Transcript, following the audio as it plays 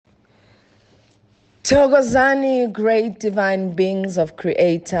Thokozani, great divine beings of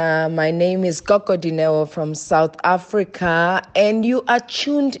Creator. My name is Koko Dineo from South Africa, and you are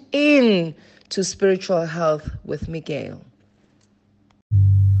tuned in to Spiritual Health with Miguel.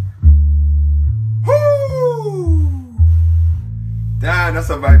 Woo! Damn, that's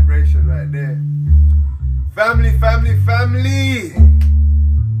a vibration right there. Family, family, family.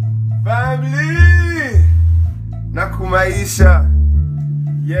 Family. Nakumaisha.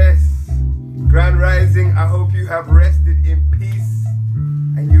 Yes. Grand Rising, I hope you have rested in peace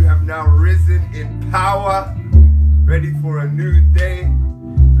and you have now risen in power, ready for a new day,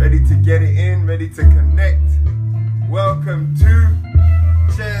 ready to get it in, ready to connect. Welcome to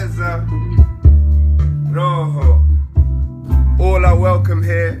Cheza Rojo. All are welcome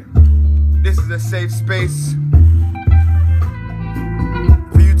here. This is a safe space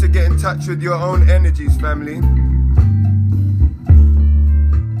for you to get in touch with your own energies, family.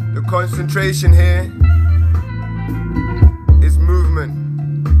 The concentration here is movement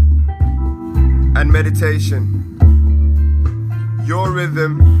and meditation. Your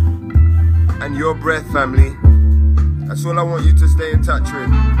rhythm and your breath, family. That's all I want you to stay in touch with.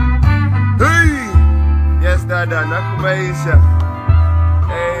 Hey! Yes, Dada, Nakumaisha.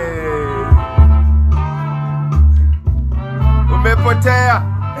 Hey! Umepotea!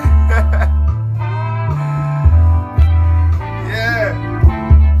 Yeah!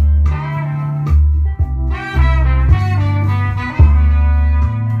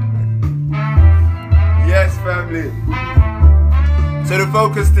 Yes, family. So the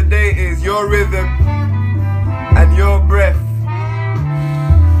focus today is your rhythm and your breath.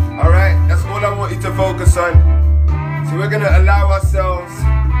 Alright, that's all I want you to focus on. So we're gonna allow ourselves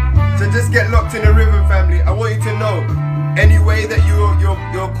to just get locked in the rhythm, family. I want you to know, any way that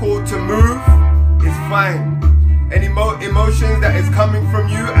you're called to move is fine. Any emotions that is coming from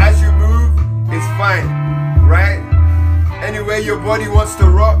you as you move is fine, right? Any way your body wants to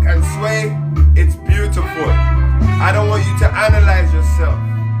rock and sway, it's beautiful. I don't want you to analyze yourself.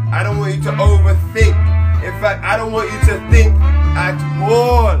 I don't want you to overthink. In fact, I don't want you to think at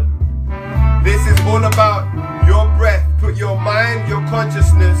all. This is all about your breath. Put your mind, your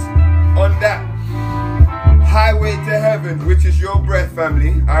consciousness on that highway to heaven, which is your breath,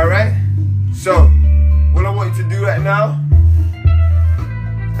 family. Alright? So, what I want you to do right now,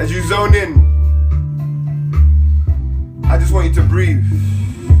 as you zone in, I just want you to breathe.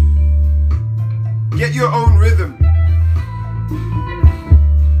 Get your own rhythm.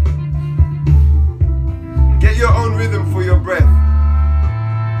 Get your own rhythm for your breath.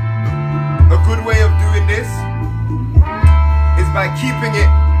 A good way of doing this is by keeping it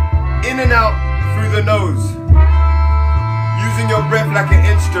in and out through the nose, using your breath like an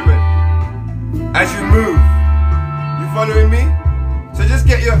instrument as you move. You following me? So just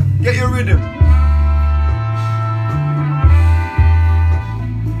get your rhythm.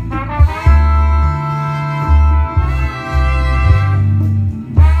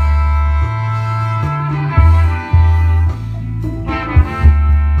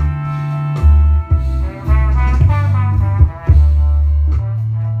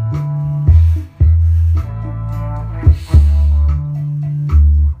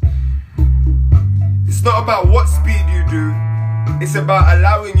 It's not about what speed you do, it's about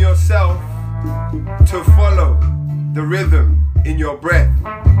allowing yourself to follow the rhythm in your breath.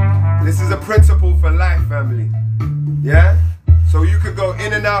 This is a principle for life, family. Yeah? So you could go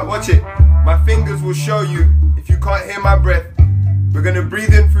in and out, watch it. My fingers will show you, if you can't hear my breath, we're gonna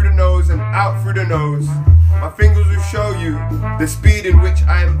breathe in through the nose and out through the nose. My fingers will show you the speed in which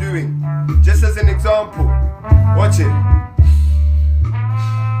I am doing. Just as an example, watch it.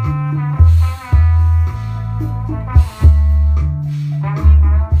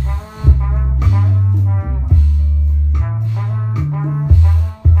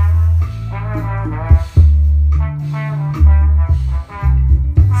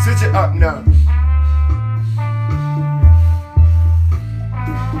 Switch it up now.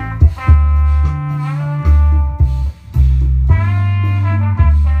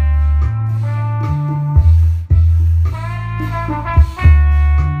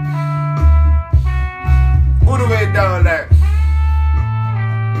 All the way down like.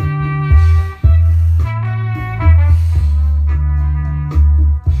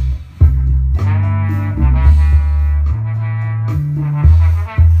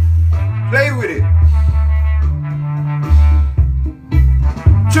 Play with it.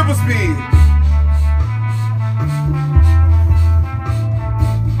 Triple speed.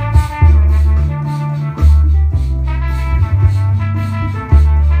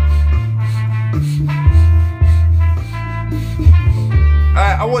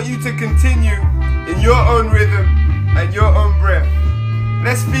 I want you to continue in your own rhythm and your own breath.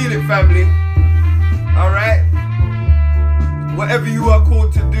 Let's feel it, family. Alright? Whatever you are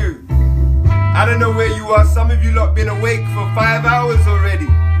called to do. I don't know where you are. Some of you lot been awake for 5 hours already.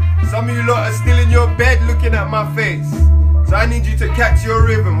 Some of you lot are still in your bed looking at my face. So I need you to catch your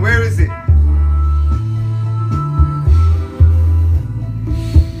rhythm. Where is it?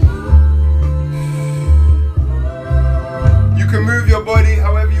 You can move your body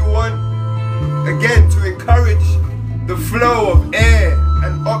however you want. Again, to encourage the flow of air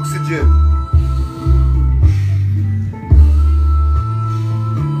and oxygen.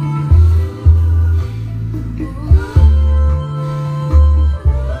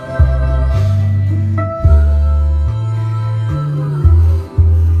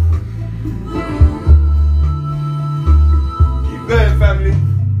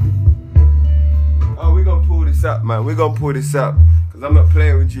 Up, man. We're gonna pull this up because I'm not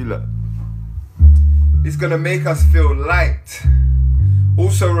playing with you lot. It's gonna make us feel light.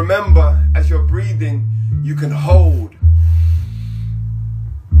 Also remember, as you're breathing, you can hold.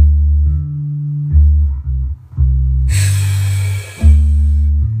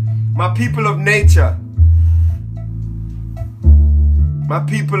 My people of nature, my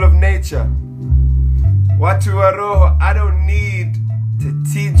people of nature, Watu wa Roho, I don't need to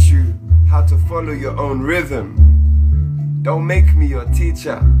teach you how to follow your own rhythm. Don't make me your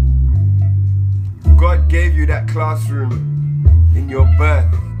teacher. God gave you that classroom in your birth.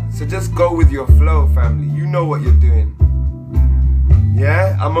 So just go with your flow, family. You know what you're doing.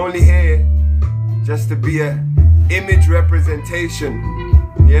 Yeah? I'm only here just to be an image representation.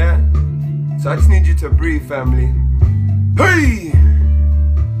 Yeah? So I just need you to breathe, family. Hey!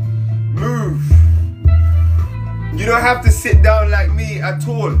 Move. You don't have to sit down like me at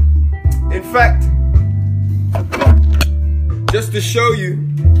all. In fact, just to show you,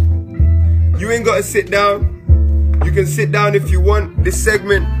 you ain't got to sit down. You can sit down if you want. This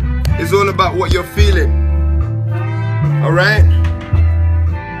segment is all about what you're feeling. Alright?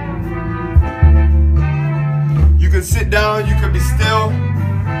 You can sit down, you can be still,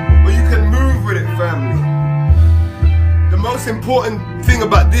 or you can move with it, family. The most important thing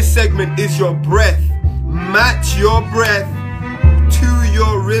about this segment is your breath. Match your breath to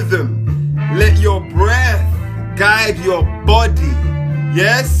your rhythm. Let your breath guide your body.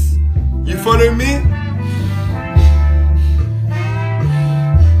 Yes? You follow me?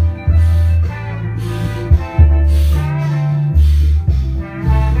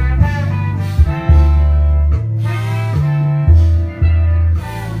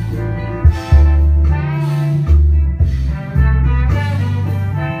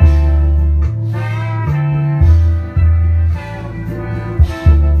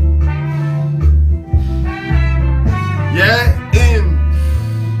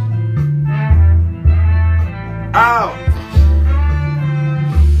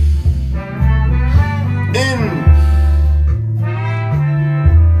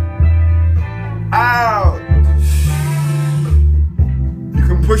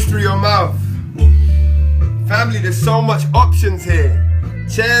 There's so much options here.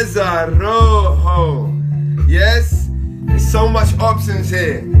 Cheza Rojo. Yes? There's so much options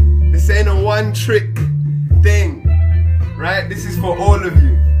here. This ain't a one trick thing. Right? This is for all of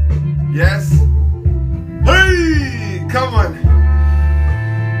you. Yes? Hey! Come on.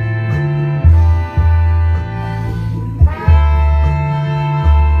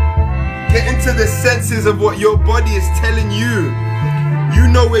 Get into the senses of what your body is telling you. You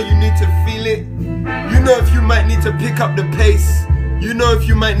know where you need to feel it. You know if you might need to pick up the pace. You know if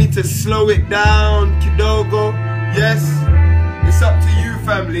you might need to slow it down, kidogo. Yes, it's up to you,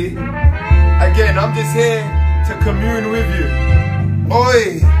 family. Again, I'm just here to commune with you.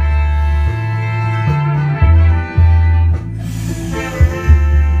 Oi!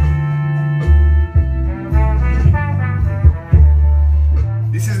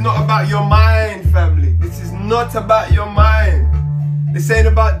 This is not about your mind, family. This is not about your mind. This ain't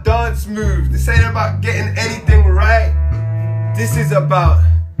about dance moves. This ain't about getting anything right. This is about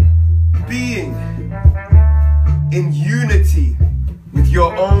being in unity with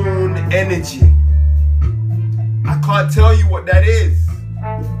your own energy. I can't tell you what that is.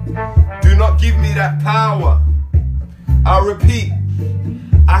 Do not give me that power. I'll repeat.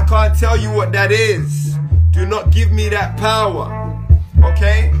 I can't tell you what that is. Do not give me that power.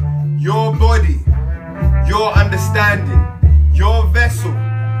 Okay? Your body, your understanding, your vessel,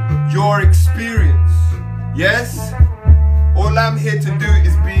 your experience. Yes? All I'm here to do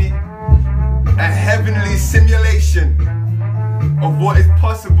is be a heavenly simulation of what is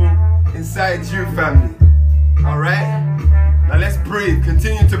possible inside you, family. Alright? Now let's breathe.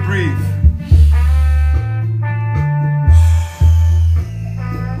 Continue to breathe.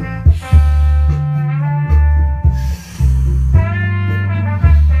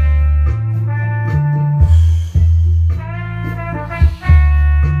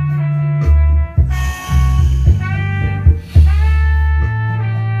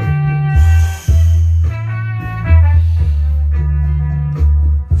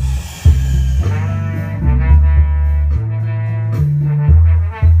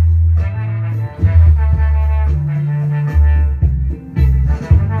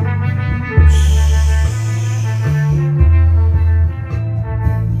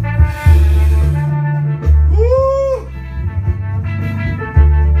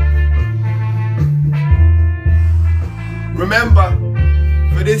 remember,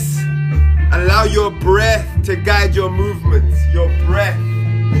 for this, allow your breath to guide your movements. Your breath.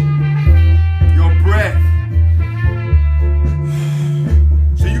 Your breath.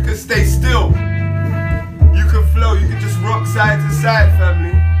 So you can stay still. You can flow. You can just rock side to side,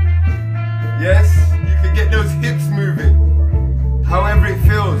 family. Yes? You can get those hips moving. However it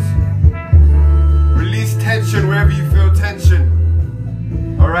feels. Release tension wherever you feel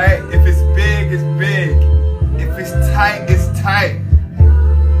tension. Alright? If it's big, it's big. If it's tight, it's tight.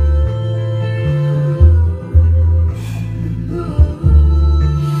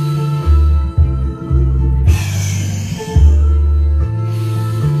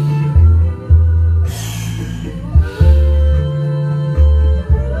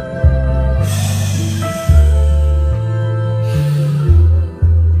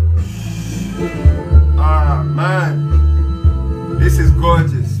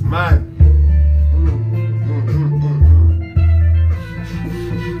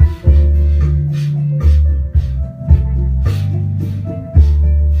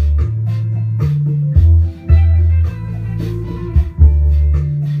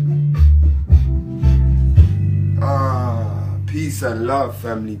 Peace and love,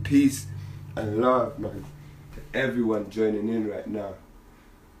 family. Peace and love, man. To everyone joining in right now.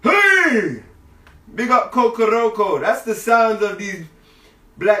 Hey! Big up Kokoroko. That's the sounds of these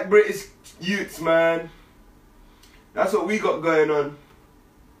black British youths, man. That's what we got going on.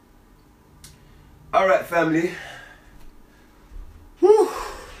 Alright, family. Whew.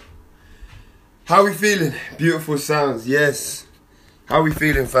 How we feeling? Beautiful sounds, yes. How we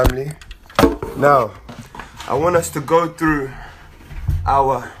feeling, family? Now, I want us to go through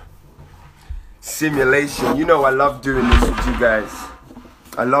our simulation. You know I love doing this with you guys.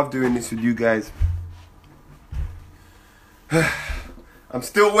 I love doing this with you guys. I'm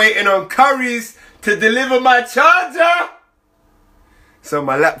still waiting on Currys to deliver my charger. So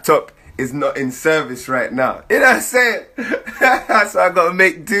my laptop is not in service right now. You know what I'm saying? So I gotta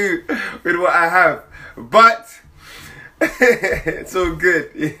make do with what I have. But it's all good.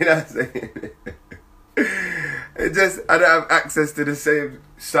 You know what I'm saying? It just, I don't have access to the same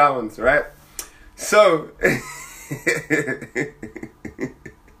sounds, right? So,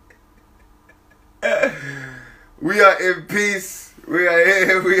 we are in peace. We are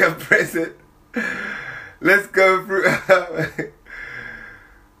here. We are present. Let's go through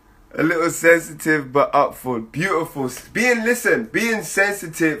a little sensitive but upful. Beautiful. Being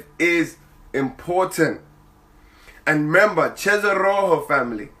sensitive is important. And remember, Cesar Rojo,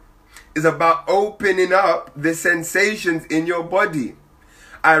 family, is about opening up the sensations in your body.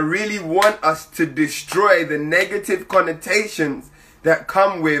 I really want us to destroy the negative connotations that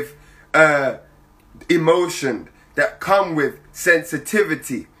come with emotion, that come with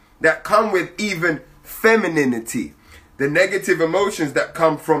sensitivity, that come with even femininity. The negative emotions that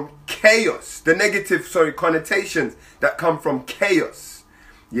come from chaos. The negative, connotations that come from chaos.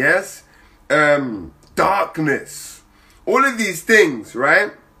 Yes? Darkness. All of these things,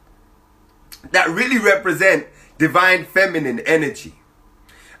 right? That really represent divine feminine energy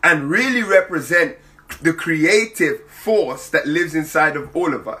and really represent the creative force that lives inside of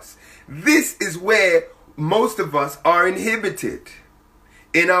all of us. This is where most of us are inhibited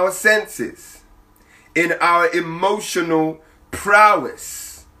in our senses, in our emotional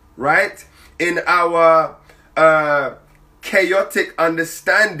prowess, right? In our chaotic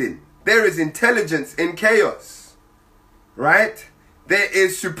understanding. There is intelligence in chaos, right? There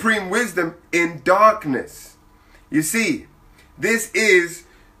is supreme wisdom in darkness. You see, this is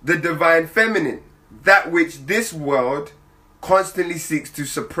the divine feminine, that which this world constantly seeks to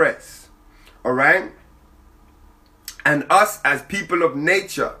suppress. Alright? And us as people of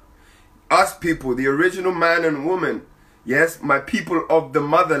nature, us people, the original man and woman, yes, my people of the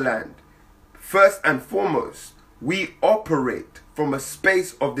motherland, first and foremost, we operate from a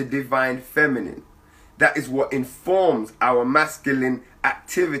space of the divine feminine. That is what informs our masculine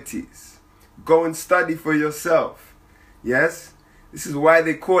activities. Go and study for yourself. Yes? This is why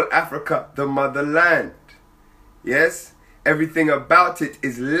they call Africa the motherland. Yes? Everything about it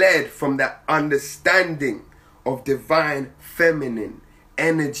is led from that understanding of divine feminine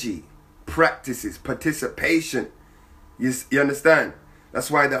energy, practices, participation. You understand? That's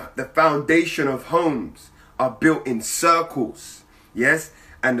why the foundation of homes are built in circles. Yes?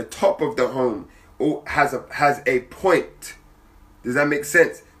 And the top of the home has a point. Does that make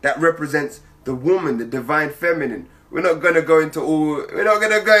sense? That represents the woman, the divine feminine. We're not gonna go into all. We're not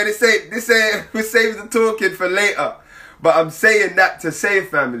gonna go. This ain't. We save the talking for later. But I'm saying that to say,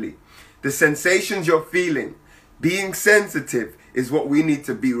 family, the sensations you're feeling, being sensitive, is what we need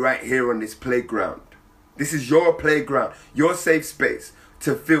to be right here on this playground. This is your playground, your safe space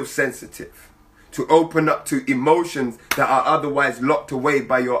to feel sensitive, to open up to emotions that are otherwise locked away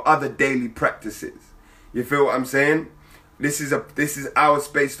by your other daily practices. You feel what I'm saying? This is our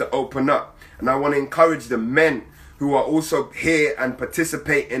space to open up. And I want to encourage the men who are also here and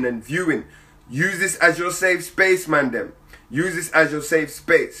participating and viewing. Use this as your safe space, man. Them. Use this as your safe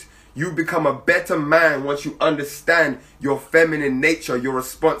space. You become a better man once you understand your feminine nature, your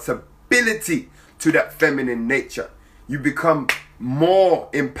responsibility to that feminine nature. You become more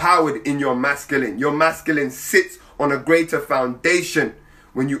empowered in your masculine. Your masculine sits on a greater foundation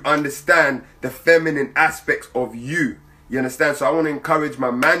when you understand the feminine aspects of you. You understand? So I want to encourage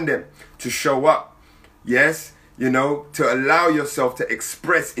my man them to show up. Yes, you know, to allow yourself to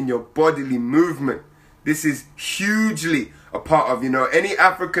express in your bodily movement. This is hugely a part of, you know, any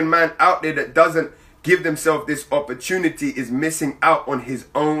African man out there that doesn't give themselves this opportunity is missing out on his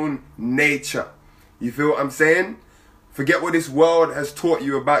own nature. You feel what I'm saying? Forget what this world has taught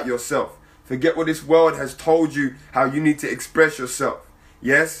you about yourself. Forget what this world has told you how you need to express yourself.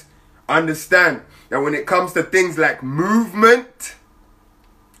 Yes? Understand that when it comes to things like movement,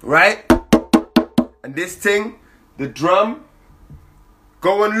 right? And this thing, the drum,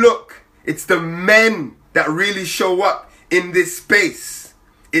 go and look. It's the men that really show up in this space.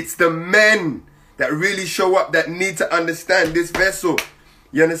 It's the men that really show up that need to understand this vessel.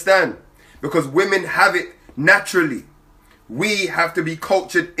 You understand? Because women have it naturally. We have to be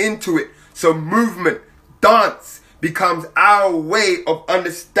cultured into it. So movement, dance becomes our way of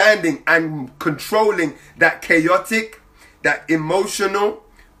understanding and controlling that chaotic, that emotional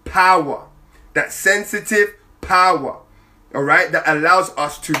power, that sensitive power, all right, that allows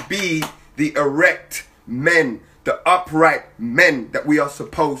us to be the erect men, the upright men that we are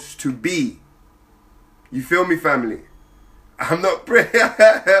supposed to be. You feel me, family? I'm not praying.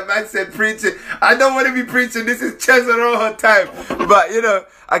 Man said preaching. I don't want to be preaching. This is Cesaro time. But, you know,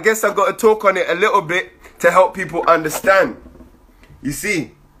 I guess I've got to talk on it a little bit to help people understand. You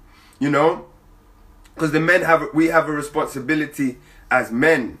see, you know, because we have a responsibility as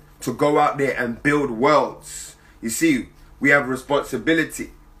men to go out there and build worlds. You see, we have a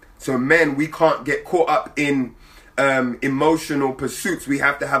responsibility. So men, we can't get caught up in emotional pursuits. We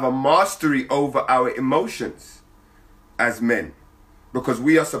have to have a mastery over our emotions as men, because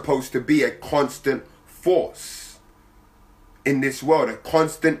we are supposed to be a constant force in this world, a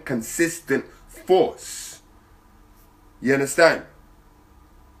constant, consistent force. You understand?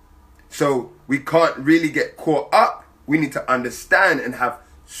 So we can't really get caught up. We need to understand and have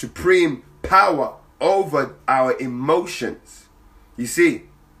supreme power over our emotions. You see,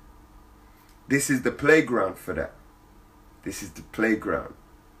 this is the playground for that. This is the playground.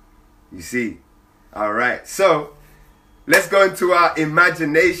 You see? All right. So let's go into our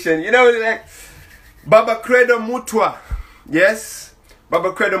imagination. You know, like Baba Credo Mutwa. Yes?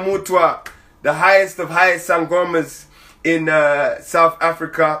 Baba Credo Mutwa, the highest of highest sangomas in South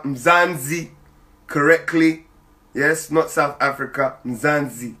Africa, Mzansi, correctly. Yes, not South Africa,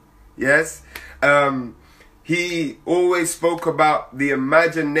 Mzansi. Yes? He always spoke about the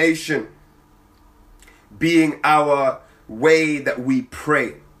imagination being our way that we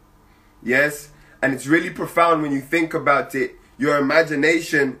pray. Yes? And it's really profound when you think about it. Your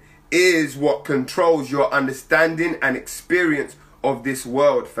imagination is what controls your understanding and experience of this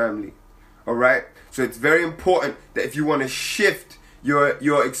world, family. All right? So it's very important that if you want to shift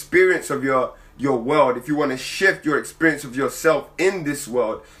your experience of your world, if you want to shift your experience of yourself in this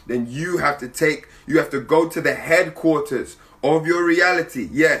world, then you have to go to the headquarters of your reality.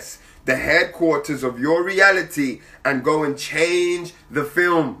 Yes, the headquarters of your reality, and go and change the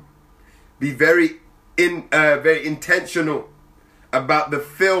film. Be very intentional about the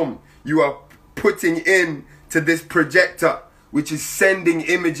film you are putting in to this projector, which is sending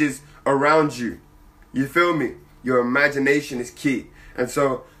images around you. You feel me? Your imagination is key. And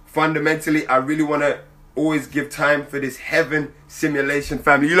so fundamentally, I really want to always give time for this heaven simulation,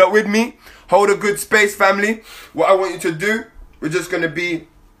 family. You lot with me? Hold a good space, family. What I want you to do, we're just going to be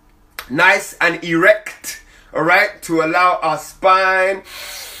nice and erect, all right, to allow our spine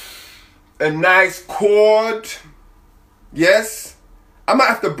a nice cord. Yes, I might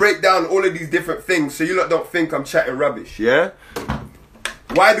have to break down all of these different things so you lot don't think I'm chatting rubbish. Yeah,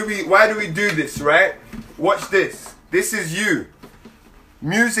 why do we do this, right? Watch this. This is you.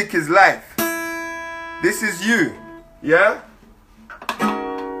 Music is life. This is you. Yeah.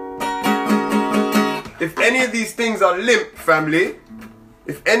 If any of these things are limp, family,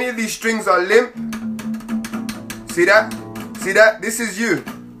 if any of these strings are limp, see that? See that? This is you.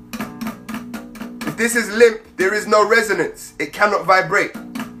 If this is limp, there is no resonance. It cannot vibrate.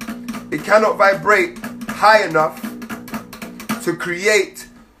 It cannot vibrate high enough to create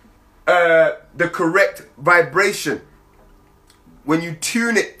the correct vibration. When you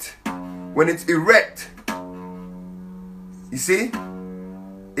tune it, when it's erect, you see,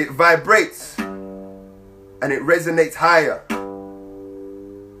 it vibrates and it resonates higher.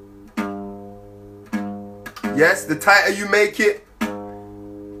 Yes, the tighter you make it,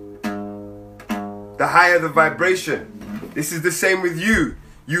 the higher the vibration. This is the same with you.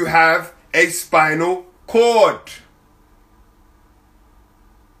 You have a spinal cord.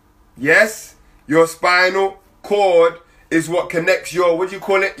 Yes, your spinal cord is what connects your, what do you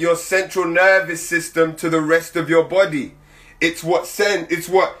call it? Your central nervous system to the rest of your body. It's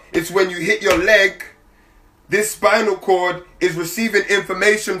when you hit your leg, this spinal cord is receiving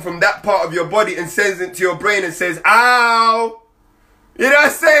information from that part of your body and sends it to your brain and says, ow. You know what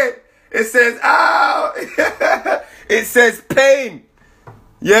I'm saying? It says, ow. It says pain.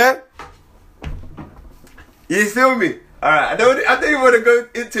 Yeah? You feel me? Alright, I don't even want to go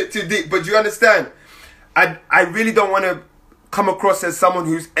into it too deep, but you understand? I really don't want to come across as someone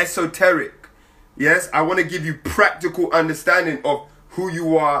who's esoteric. Yes? I want to give you practical understanding of who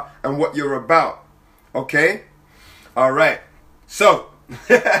you are and what you're about. Okay? Alright. So,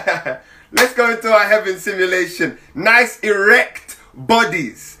 let's go into our heaven simulation. Nice erect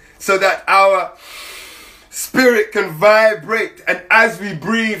bodies so that our spirit can vibrate, and as we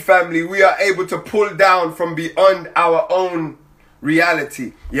breathe, family, we are able to pull down from beyond our own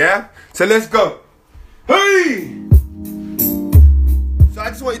reality. Yeah? So let's go. Hey! So I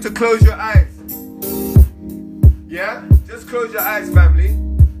just want you to close your eyes. Yeah? Just close your eyes, family.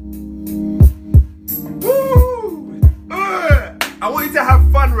 Woo! I want you to have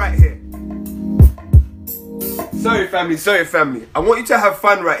fun right here. Sorry, family. I want you to have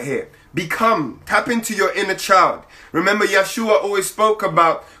fun right here. Tap into your inner child. Remember, Yeshua always spoke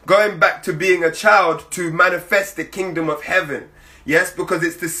about going back to being a child to manifest the kingdom of heaven. Yes, because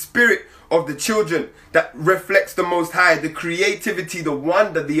it's the spirit of the children that reflects the Most High. The creativity, the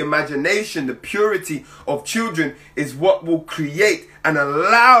wonder, the imagination, the purity of children is what will create and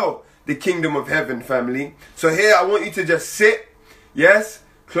allow the kingdom of heaven, family. So here, I want you to just sit. Yes,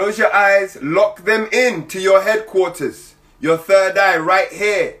 close your eyes, lock them in to your headquarters, your third eye right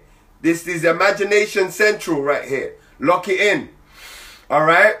here. This is imagination central right here. Lock it in.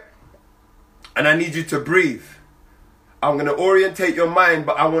 Alright? And I need you to breathe. I'm going to orientate your mind,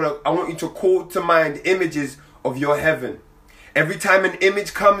 but I want you to call to mind images of your heaven. Every time an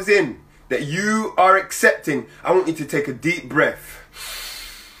image comes in that you are accepting, I want you to take a deep breath.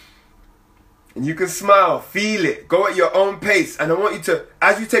 And you can smile, feel it, go at your own pace. And I want you to,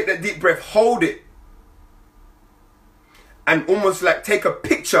 as you take that deep breath, hold it. And almost like take a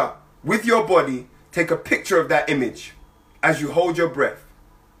picture with your body, take a picture of that image as you hold your breath.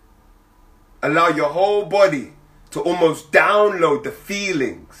 Allow your whole body to almost download the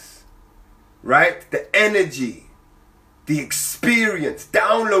feelings, right? The energy, the experience.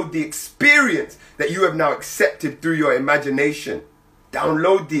 Download the experience that you have now accepted through your imagination.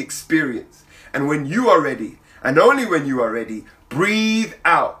 Download the experience. And when you are ready, and only when you are ready, breathe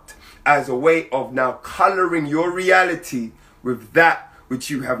out as a way of now coloring your reality with that which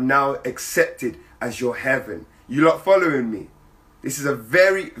you have now accepted as your heaven. You lot following me? This is a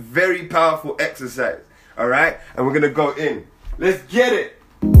very, very powerful exercise. Alright? And we're going to go in. Let's get it.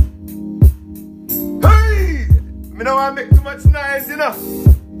 Hey! You know I make too much noise, you know?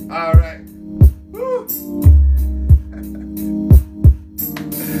 Alright.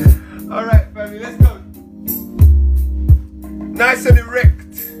 Alright, family, let's go. Nice and erect.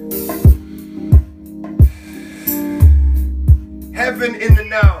 Heaven in the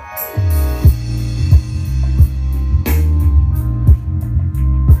now.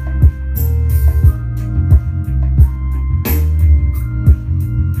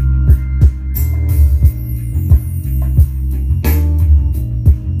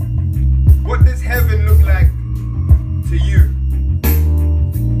 What does heaven look like to you?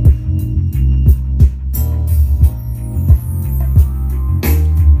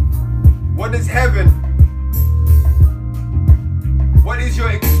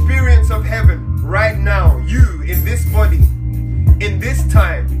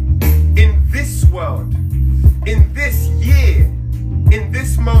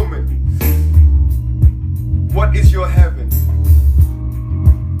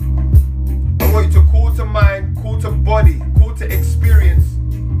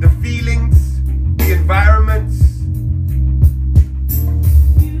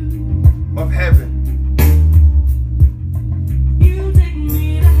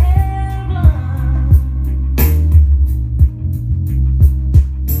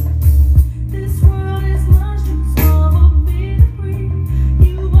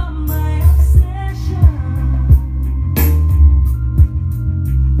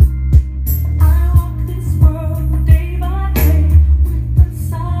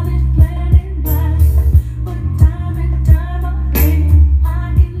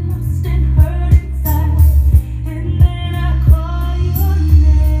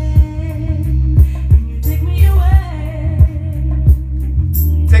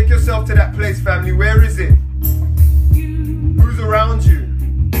 yourself to that place, family. Where is it? Who's around you?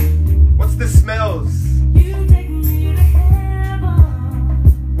 What's the smells?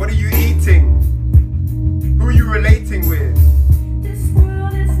 What are you eating? Who are you relating with?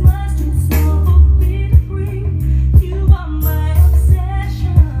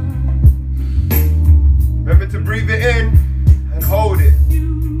 Remember to breathe it in and hold it.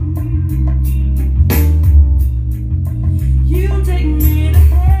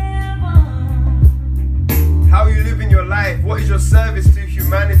 How are you living your life? What is your service to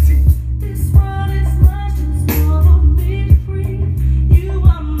humanity?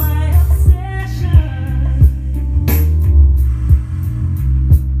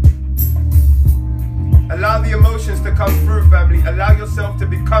 Allow the emotions to come through, family. Allow yourself to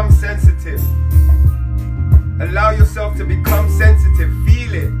become sensitive. Allow yourself to become sensitive.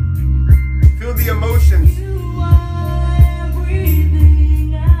 Feel it. Feel the emotions.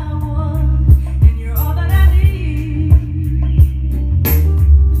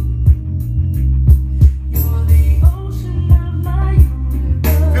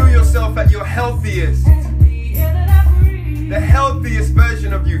 Feel yourself at your healthiest. The healthiest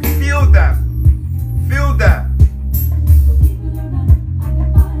version of you. Feel that. Feel that.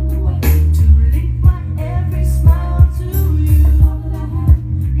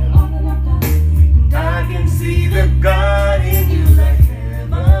 I can see the God in you like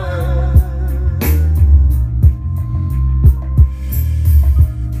heaven.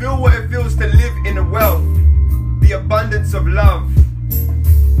 Feel what it feels to live in the wealth, the abundance of love,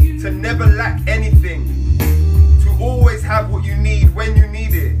 to never lack anything, to always have what you need when you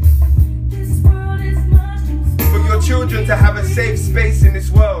need it. For your children to have a safe space in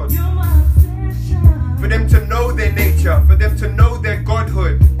this world, for them to know their nature, for them to know their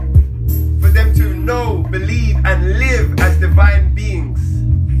godhood, for them to know, believe and live as divine beings.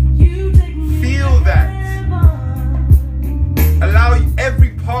 Feel that. Allow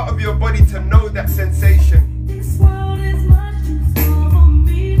every part of your body to know that sensation.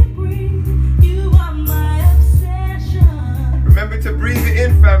 Remember to breathe it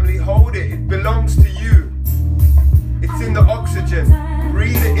in, family. Hold it. It belongs to you. It's in the oxygen.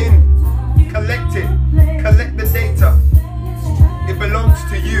 Breathe it in. Collect it. Collect the data. It belongs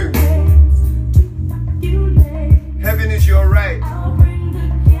to you. Heaven is your right.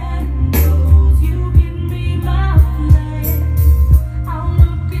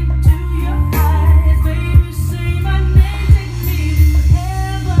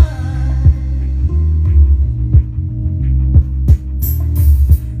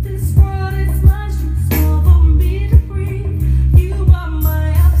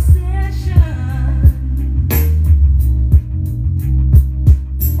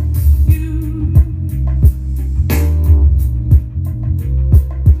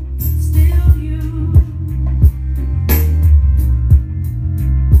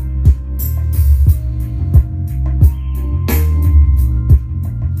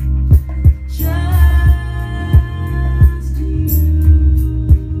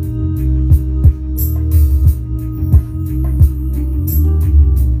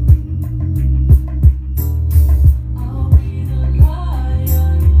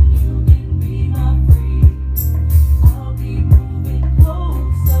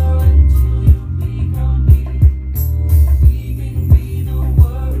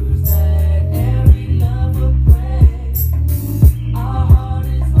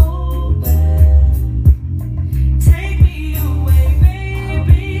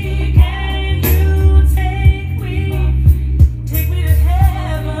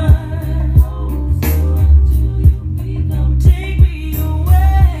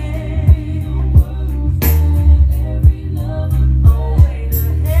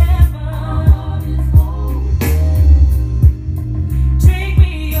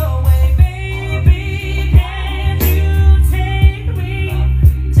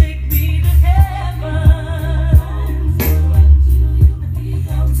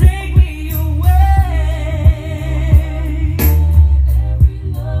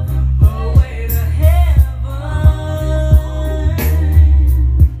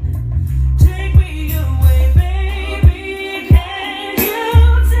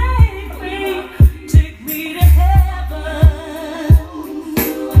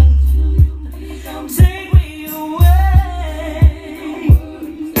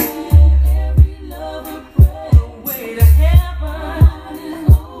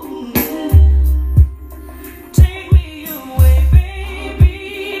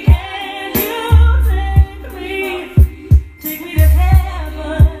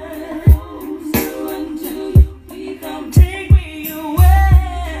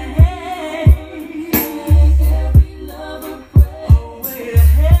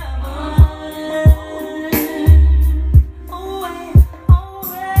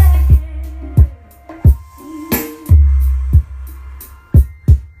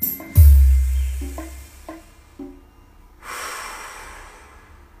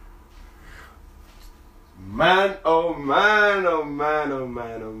 man, oh man, oh man, oh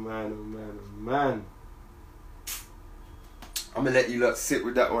man, oh man, oh man, oh man. I'm gonna let you lot sit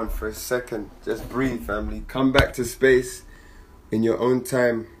with that one for a second. Just breathe, family. Come back to space in your own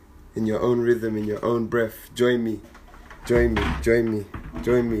time, in your own rhythm, in your own breath. Join me. Join me, join me,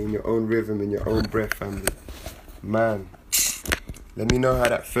 join me in your own rhythm, in your own breath, family. Man, let me know how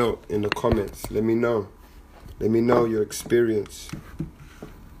that felt in the comments. Let me know. Let me know your experience.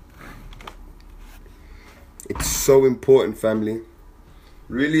 It's so important, family.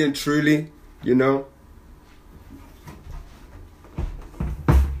 Really and truly, you know.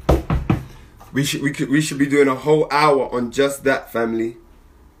 We should be doing a whole hour on just that, family.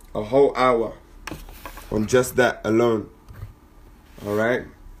 A whole hour on just that alone. All right?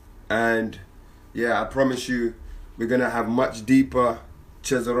 And yeah, I promise you, we're going to have much deeper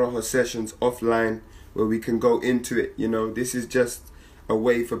Cheza Rojo sessions offline where we can go into it. You know, this is just a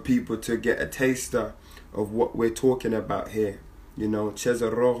way for people to get a taster of what we're talking about here. You know,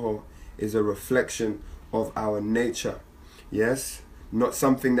 Cheza Rojo is a reflection of our nature. Yes? Not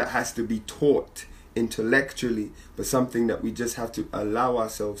something that has to be taught intellectually, but something that we just have to allow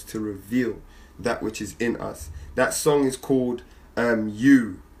ourselves to reveal that which is in us. That song is called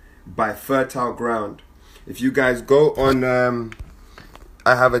You by Fertile Ground. If you guys go on,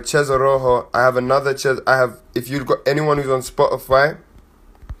 I have a Cheza Rojo, I have another Cheza, if you've got anyone who's on Spotify,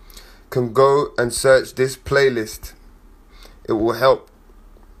 can go and search this playlist. It will help.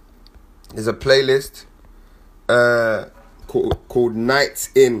 There's a playlist, called Nights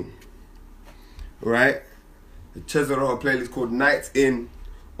In, right? The Cheza Rojo playlist called Nights In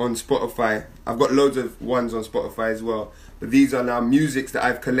on Spotify. I've got loads of ones on Spotify as well, but these are now musics that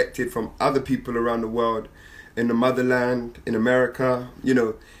I've collected from other people around the world, in the motherland, in America, you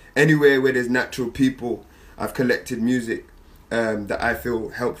know, anywhere where there's natural people. I've collected music that I feel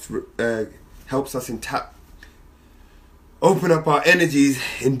helps us open up our energies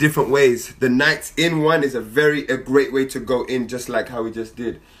in different ways. The Nights In one is a great way to go in, just like how we just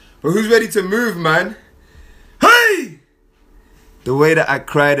did. But who's ready to move, man? Hey! The way that I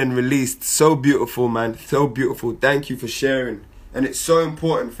cried and released, so beautiful, man, so beautiful. Thank you for sharing. And it's so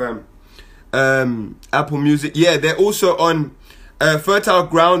important, fam. Apple Music, yeah, they're also on Fertile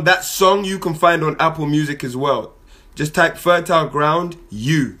Ground. That song you can find on Apple Music as well. Just type Fertile Ground,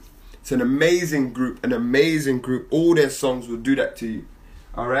 You. It's an amazing group, All their songs will do that to you.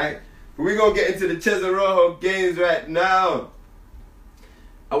 Alright? But we're going to get into the Cheza Rojo games right now.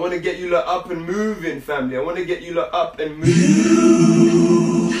 I want to get you lot up and moving, family. I want to get you lot up and moving.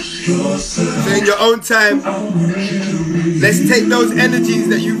 So in your own time, let's take those energies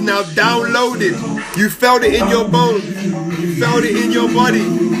that you've now downloaded. You felt it in your bones. You felt it in your body.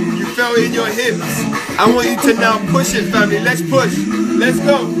 You felt it in your hips. I want you to now push it, family. Let's push. Let's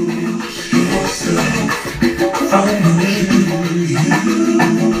go.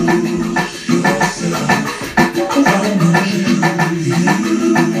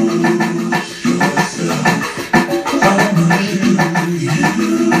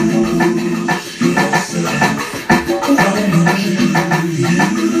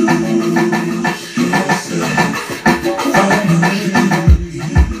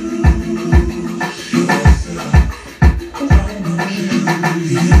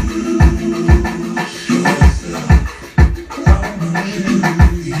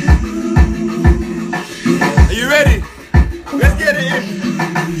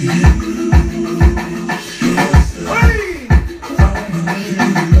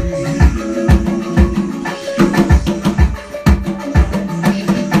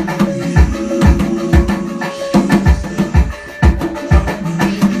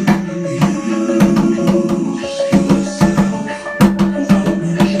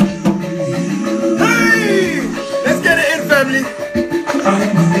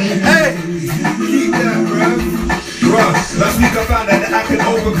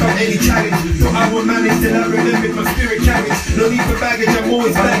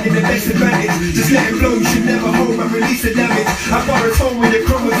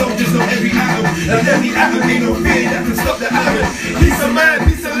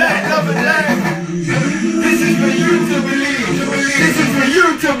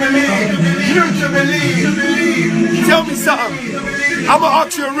 Tell me something. I'm gonna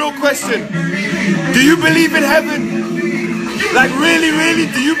ask you a real question. Do you believe in heaven? Like really, really,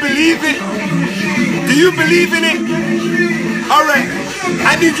 do you believe it? Do you believe in it? Alright,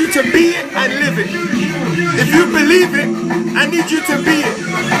 I need you to be it and live it. If you believe it, I need you to be it.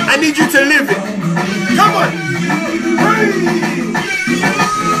 I need you to live it. Come on.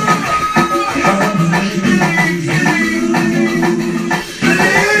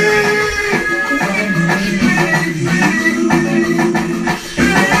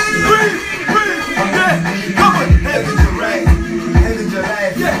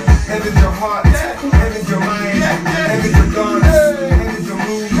 heart, heaven's your mind, heaven's your dance, heaven's your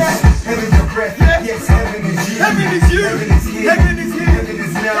moves, heaven's your breath. Yes, heaven is you, heaven is here, heaven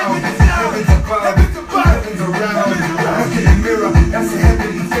is now, heaven's above, heaven's around. Look in the mirror, that's a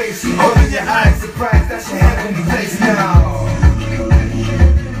heavenly face. Open your eyes, surprise, that's your heavenly place now.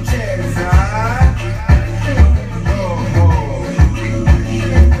 Cheers,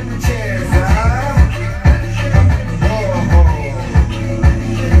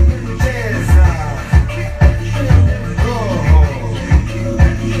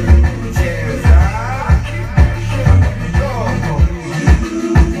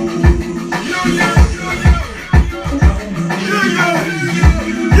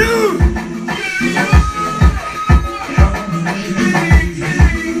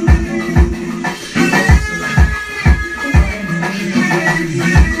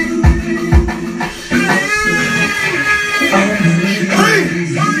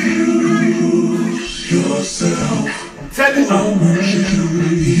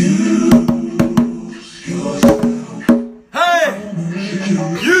 Hey,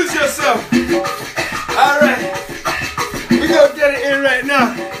 use yourself. All right, we gonna get it in right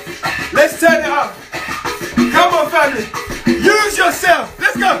now. Let's turn it up. Come on, family. Use yourself.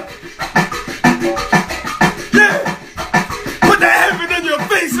 Let's go. Yeah. Put that heaven in your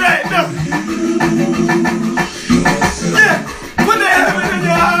face right now. Yeah. Put that heaven in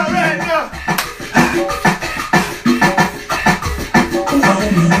your heart right now.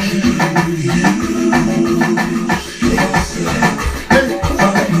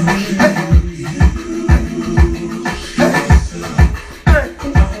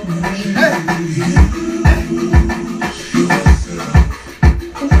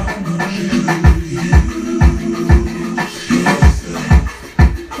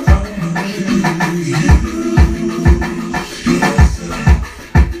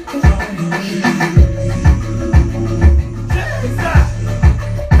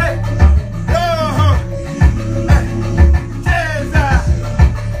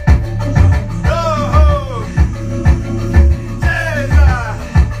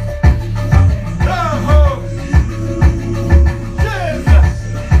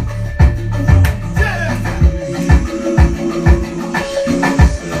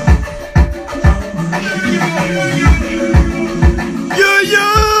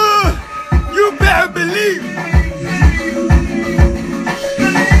 You better believe.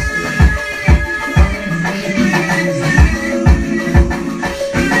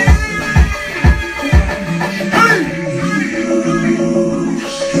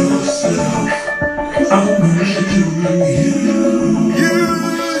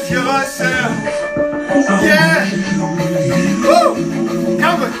 Use yourself. Yeah. Woo.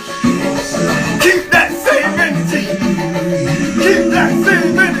 Come on. Keep that same energy. Keep that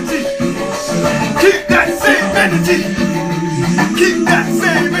same energy. Keep that same energy. Keep that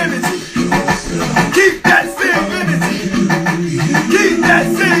same energy. Keep that same energy. Keep that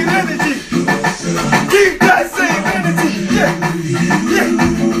same energy. Keep that same energy. Yeah. Yeah.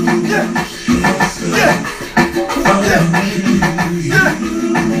 Yeah. Yeah. Yeah. Yeah. Yeah.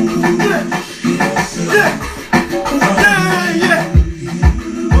 Yeah. Yeah. Yeah.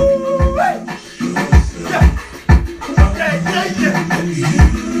 Woo! Yeah. Yeah. Yeah.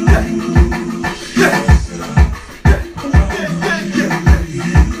 Yeah. Yeah.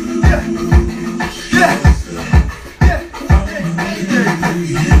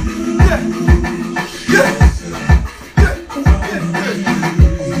 Yeah.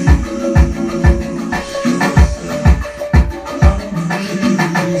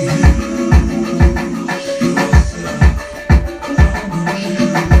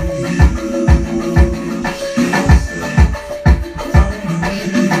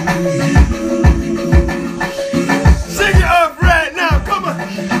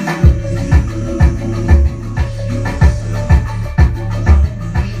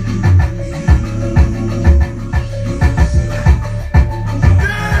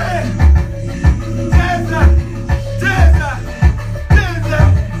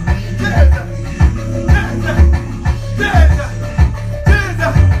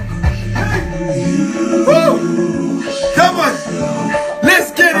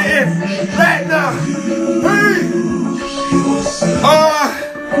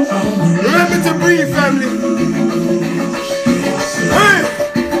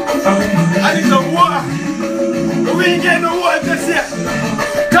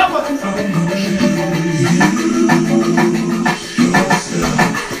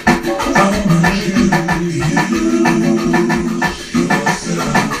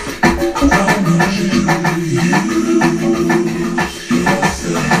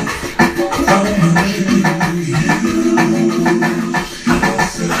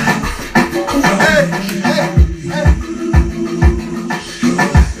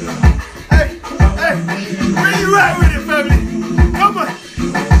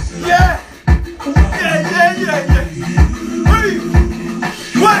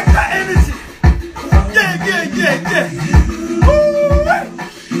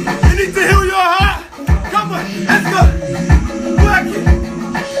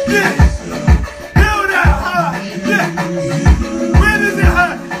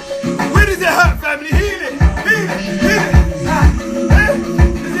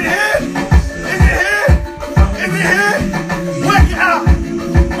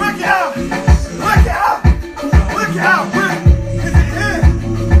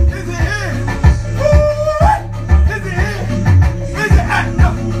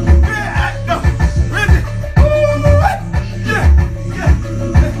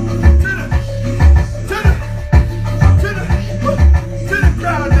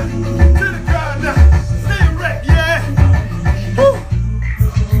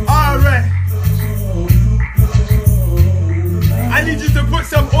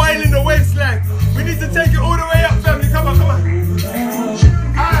 to take it all the way up, family. Come on, come on.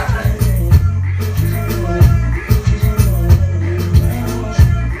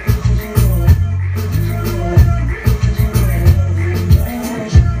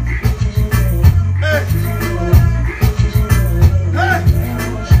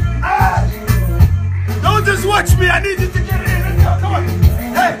 Don't just watch me. I need you to get in. Let's go. Come on.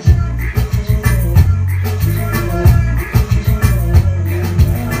 Hey.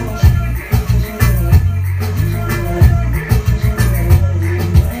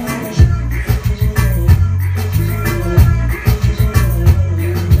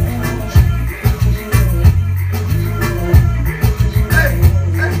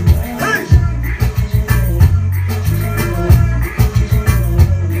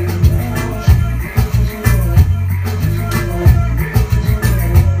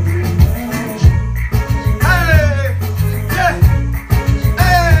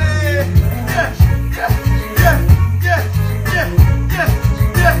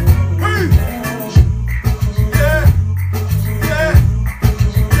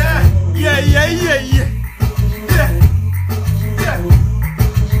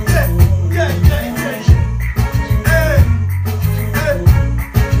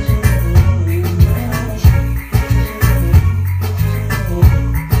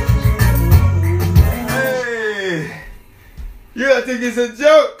 You think it's a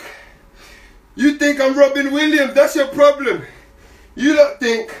joke? You think I'm Robin Williams? That's your problem. You don't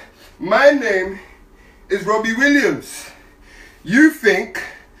think my name is Robbie Williams. You think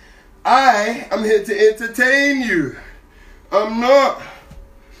I am here to entertain you. I'm not.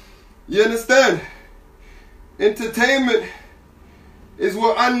 You understand? Entertainment is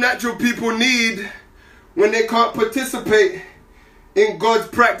what unnatural people need when they can't participate in God's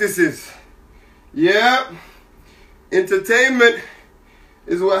practices. Yeah. Entertainment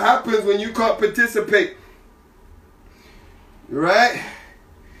is what happens when you can't participate. Right?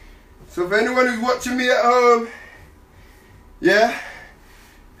 So for anyone who's watching me at home, yeah,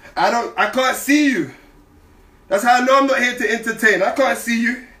 I can't see you. That's how I know I'm not here to entertain. I can't see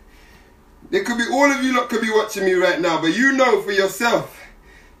you. There could be, all of you lot could be watching me right now, but you know for yourself,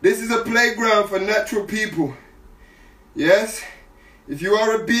 this is a playground for natural people. Yes? If you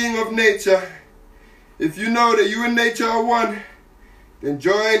are a being of nature, if you know that you and nature are one, then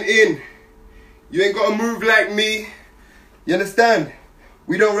join in. You ain't got to move like me. You understand?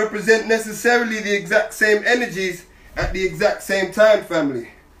 We don't represent necessarily the exact same energies at the exact same time, family.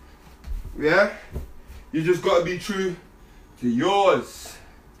 Yeah? You just got to be true to yours,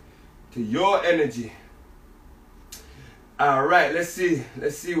 to your energy. Alright, let's see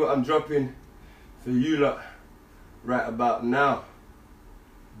what I'm dropping for you lot right about now.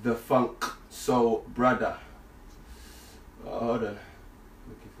 The Funk Soul Brother. Oh, hold on.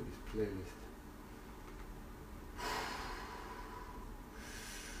 Looking for this playlist.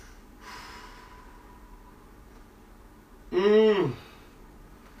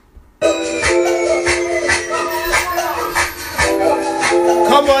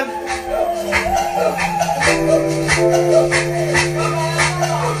 Come on.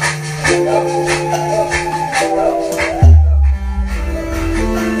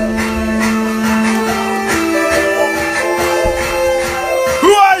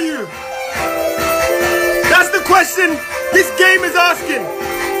 Who are you? That's the question this game is asking.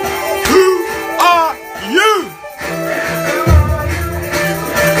 Who are you?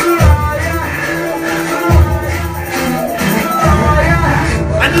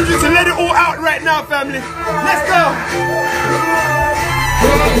 I need you to let it all out right now, family. Let's go.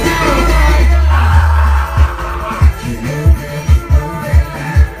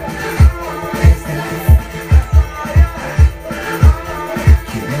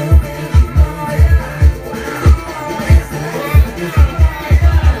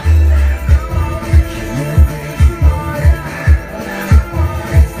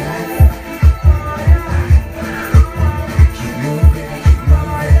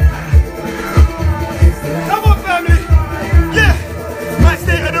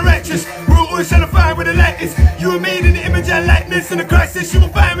 You were made in the image and likeness in the crisis. You were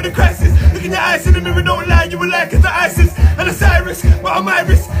fine with the crisis. Look in your eyes in the mirror, don't lie. You were like as the ISIS and the Cyrus, but I'm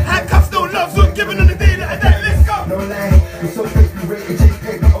Iris. Handcuffs don't love, so I'm giving on the day that I die. Let's go. No lie, you're so fake, you rate the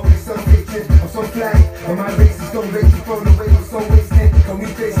JPEG, but only so hatred. I'm so fly, and my races don't rate you thrown away. I'm so wasted. Can we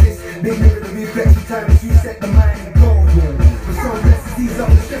face this? Big mirror, the reflection time is you set the mind and go. We're so blessed, these are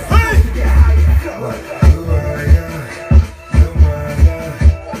the stress to get high and flow.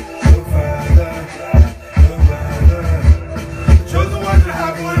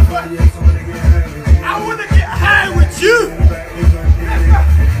 I wanna get high with you.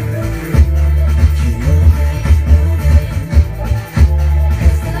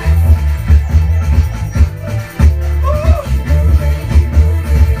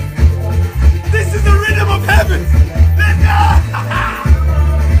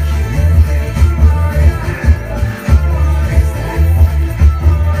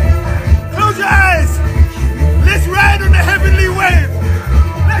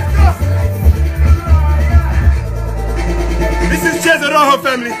 on,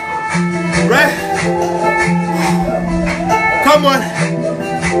 family. Right? Come on.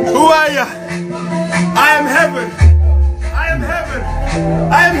 Who are you? I am heaven. I am heaven.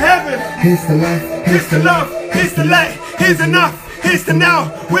 I am heaven. Here's the life. Here's the love. Here's the light. Here's enough. Here's the now.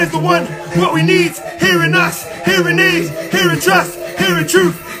 Where's the one? What we need. Here in us. Here in need. Here in trust. Here in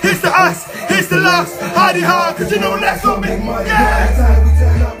truth. Here's the us. Here's the love. Hardy hard. Cause you know that's what me. Yeah. We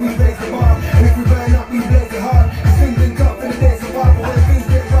turn up, we raise the bar. And if we burn up, we blaze it hard. Things been tough in the days of war. But when things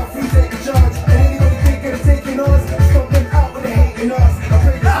get rough, we take a charge. And anybody thinking of taking us, stop them out when they hating us. I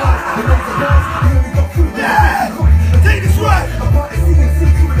pray this once, the days of us. And then we got through. Yeah. Take this one. Apart the see and see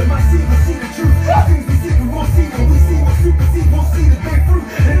through. They might see, we'll see the truth. Things we see, we won't see. When we see what supersede, we'll see the day through.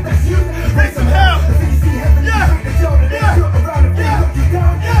 And if that's you, Raise some hell. the thing you see heaven, Yeah. you the shoulder. They Yeah. jump around and Yeah. knock you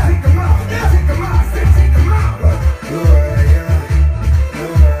down. Yeah. Take them out, take them out, say take them out.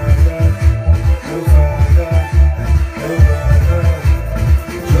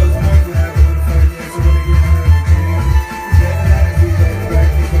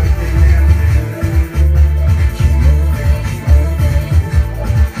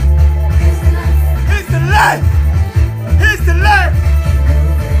 Here's the life. Here's the life.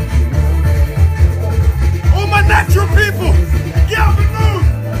 All my natural people, get up and move.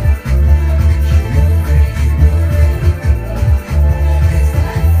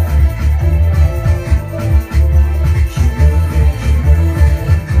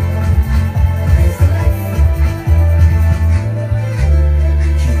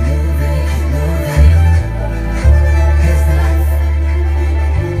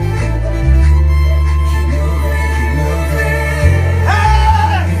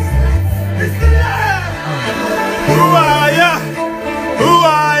 It's the life. Who are ya? Who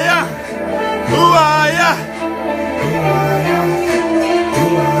are ya? Who are ya?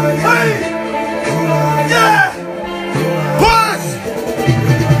 Hey! Yeah! Push!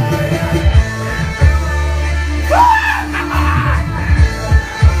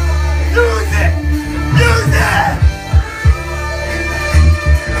 Use it! Use it!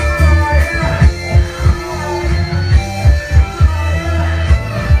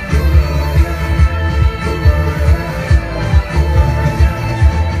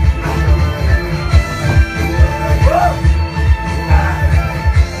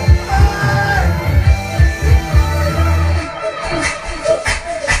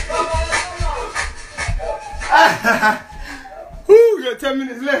 Woo, we got 10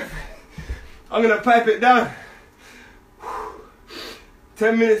 minutes left. I'm gonna pipe it down.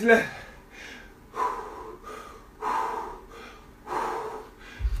 10 minutes left.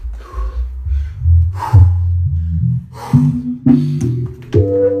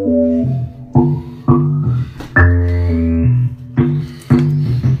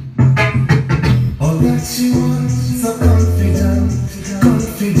 All that she wants, so confident,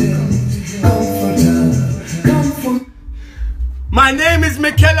 comfortable. My name is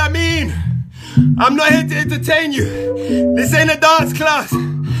Mikel Amin. I'm not here to entertain you. This ain't a dance class.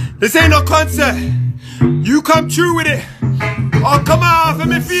 This ain't no concert. You come true with it. Or come out for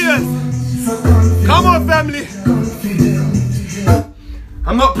me fears. Come on, family.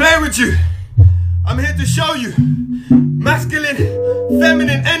 I'm not playing with you. I'm here to show you. Masculine,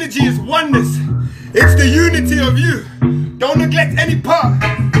 feminine energy is oneness. It's the unity of you. Don't neglect any part.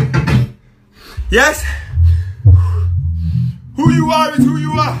 Yes? Who you are is who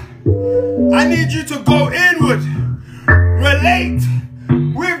you are. I need you to go inward. Relate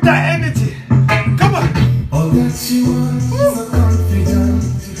with that energy. Come on. All that she wants, so confident,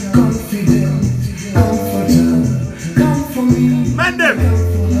 comfortable. Come for me, Man them.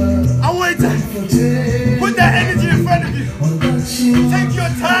 I want you to put that energy in front of you. all that she wants. Take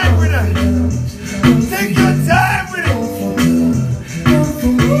your time with her. Take your time with it.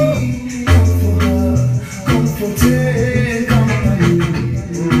 Come for me,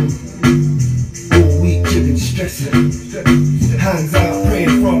 all week you've been stressing. Hands out,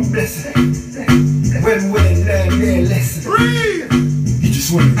 praying for a blessing. When will they learn their lesson? Breathe. You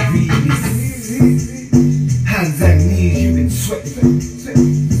just want to release. Hands and knees, you've been sweating.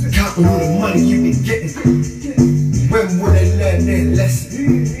 Counting all the money you've been getting. When will they learn their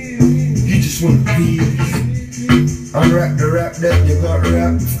lesson? You just want to release. Unwrap the wrap that you got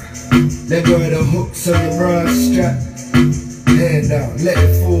wrapped. Let go of the hooks on your bra strap. Head down, let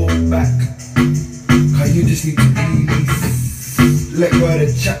it fall back. Cause you just need to release. Let go of the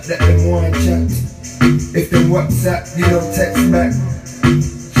chat that them want chat. If them WhatsApp, you don't text back.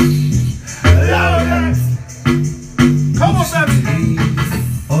 Allow that. Come on, family.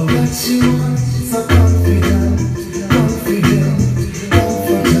 All that she wants, so confident, comfortable.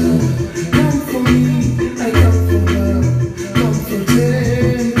 Come for me, I come for her, comfortable.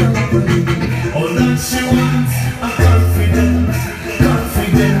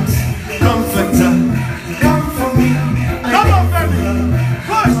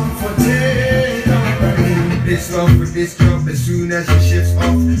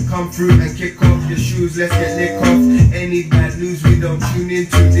 Come through and kick off your shoes, let's get lick off. Any bad news, we don't tune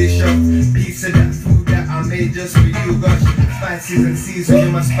into this show. Piece of that food that I made just for you, gosh. Spices and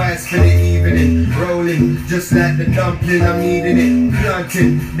seasoning, my spice for the evening. Rolling, just like the dumpling, I'm needing it.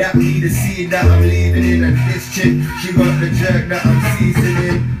 Planting, that be the seed that I'm leaving in. And this chick, she got the jerk that I'm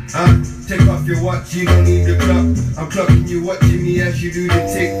seasoning. Take off your watch, you don't need the clock. I'm clocking you, watching me as you do the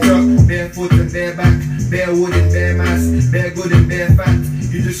TikTok. Barefoot and bareback, bare wood and bare mass, bare good and bare fat.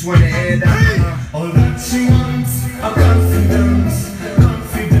 You just wanna hear that. All that she wants, a confidence,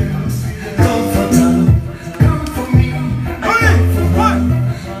 confidence, comforter, come for me, I come for one,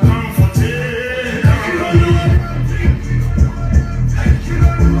 comforted.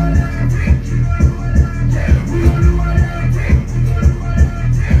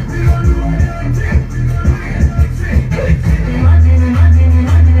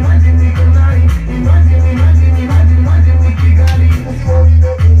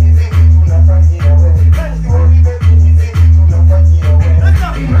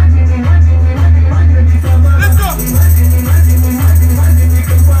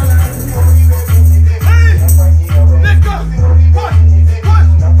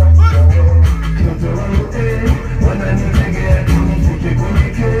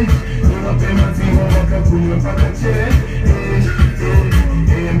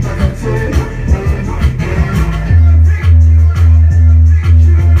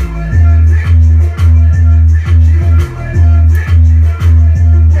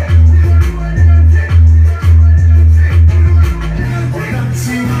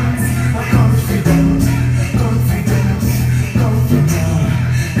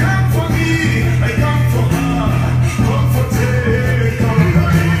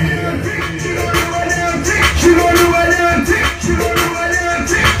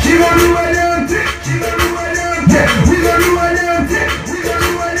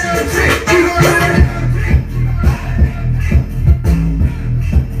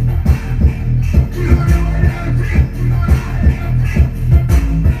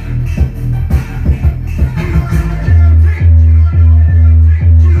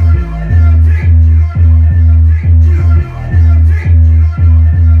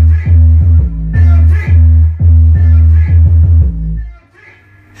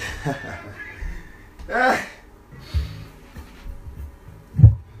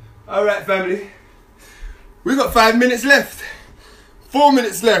 Alright, family. We got 5 minutes left. 4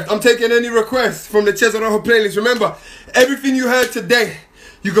 minutes left. I'm taking any requests from the Cheza Rojo playlist. Remember, everything you heard today,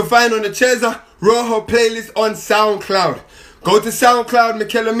 you can find on the Cheza Rojo playlist on SoundCloud. Go to SoundCloud,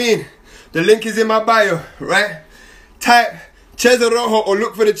 Mikel Amin. The link is in my bio, right? Type Cheza Rojo or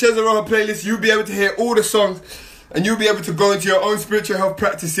look for the Cheza Rojo playlist. You'll be able to hear all the songs and you'll be able to go into your own spiritual health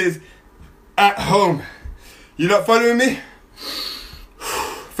practices at home. You not following me?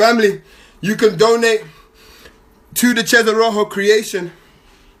 Family, you can donate to the Cheza Rojo creation.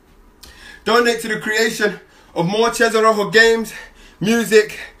 Donate to the creation of more Cheza Rojo games,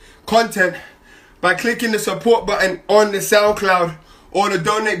 music, content by clicking the support button on the SoundCloud or the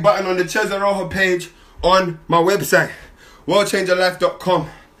donate button on the Cheza Rojo page on my website, worldchangerlife.com.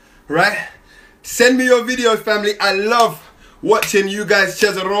 Right? Send me your videos, family. I love watching you guys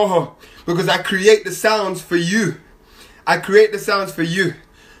Cheza Rojo because I create the sounds for you. I create the sounds for you.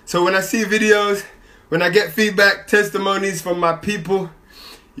 So when I see videos, when I get feedback, testimonies from my people,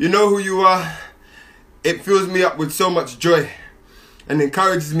 you know who you are. It fills me up with so much joy and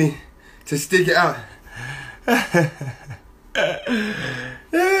encourages me to stick it out.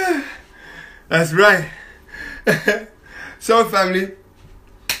 That's right. So family,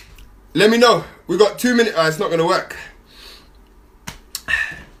 let me know. We got 2 minutes. It's not gonna work.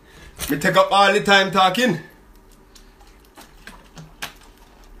 We take up all the time talking.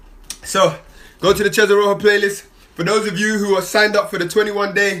 So go to the Cheza Rojo playlist. For those of you who are signed up for the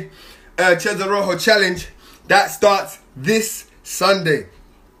 21-day Cheza Rojo challenge, that starts this Sunday.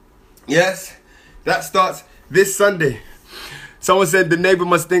 Yes, that starts this Sunday. Someone said the neighbor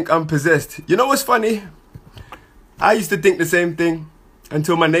must think I'm possessed. You know what's funny? I used to think the same thing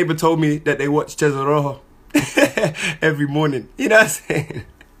until my neighbor told me that they watch Cheza Rojo every morning. You know what I'm saying?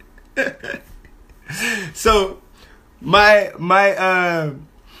 So my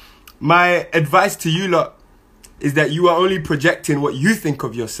advice to you lot is that you are only projecting what you think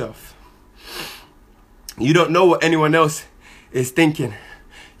of yourself. You don't know what anyone else is thinking.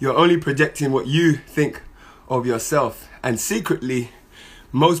 You're only projecting what you think of yourself. And secretly,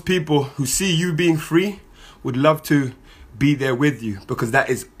 most people who see you being free would love to be there with you, because that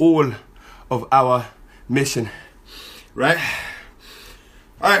is all of our mission. Right?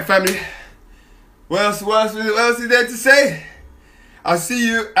 Alright, family. What else is there to say? I'll see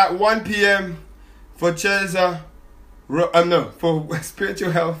you at 1 p.m. for for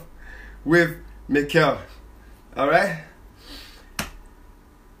Spiritual Health with Mikkel. All right?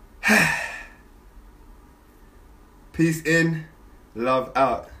 Peace in, love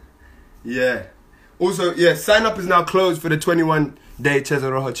out. Yeah. Also, yeah, sign up is now closed for the 21-day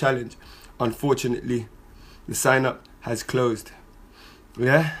Cesar Rojo challenge. Unfortunately, the sign up has closed.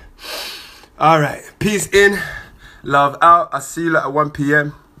 Yeah? All right. Peace in, love out. I'll see you at 1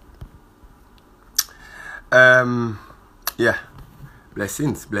 p.m. Yeah.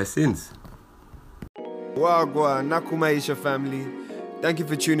 Blessings. Wagwan, Nakumaisha family. Thank you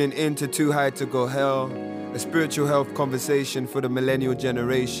for tuning in to Too High to Go Hell, a spiritual health conversation for the millennial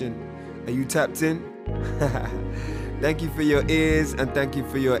generation. Are you tapped in? Thank you for your ears and thank you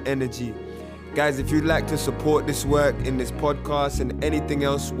for your energy. Guys, if you'd like to support this work in this podcast and anything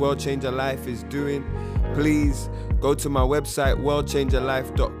else World Changer Life is doing, please go to my website,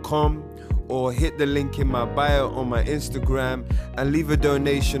 worldchangerlife.com, or hit the link in my bio on my Instagram and leave a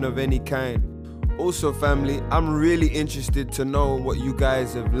donation of any kind. Also, family, I'm really interested to know what you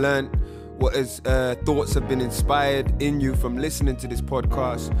guys have learned, what thoughts have been inspired in you from listening to this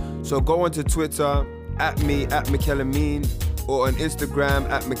podcast. So go onto Twitter, @me, @MikkelAmeen, or on Instagram,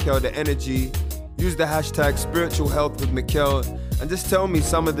 @MikkelTheEnergy. Use the hashtag Spiritual Health with Mikkel, and just tell me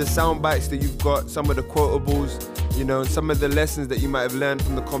some of the sound bites that you've got, some of the quotables, some of the lessons that you might have learned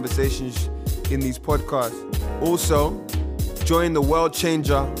from the conversations in these podcasts. Also, join the World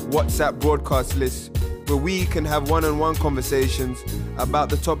Changer WhatsApp broadcast list, where we can have one-on-one conversations about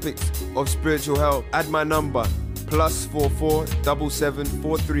the topics of spiritual health. Add my number, +44 77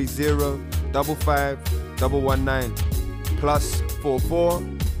 430 55 119. +44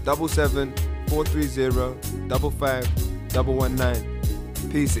 77 430 55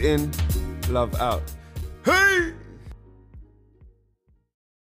 119. Peace in, love out. Hey!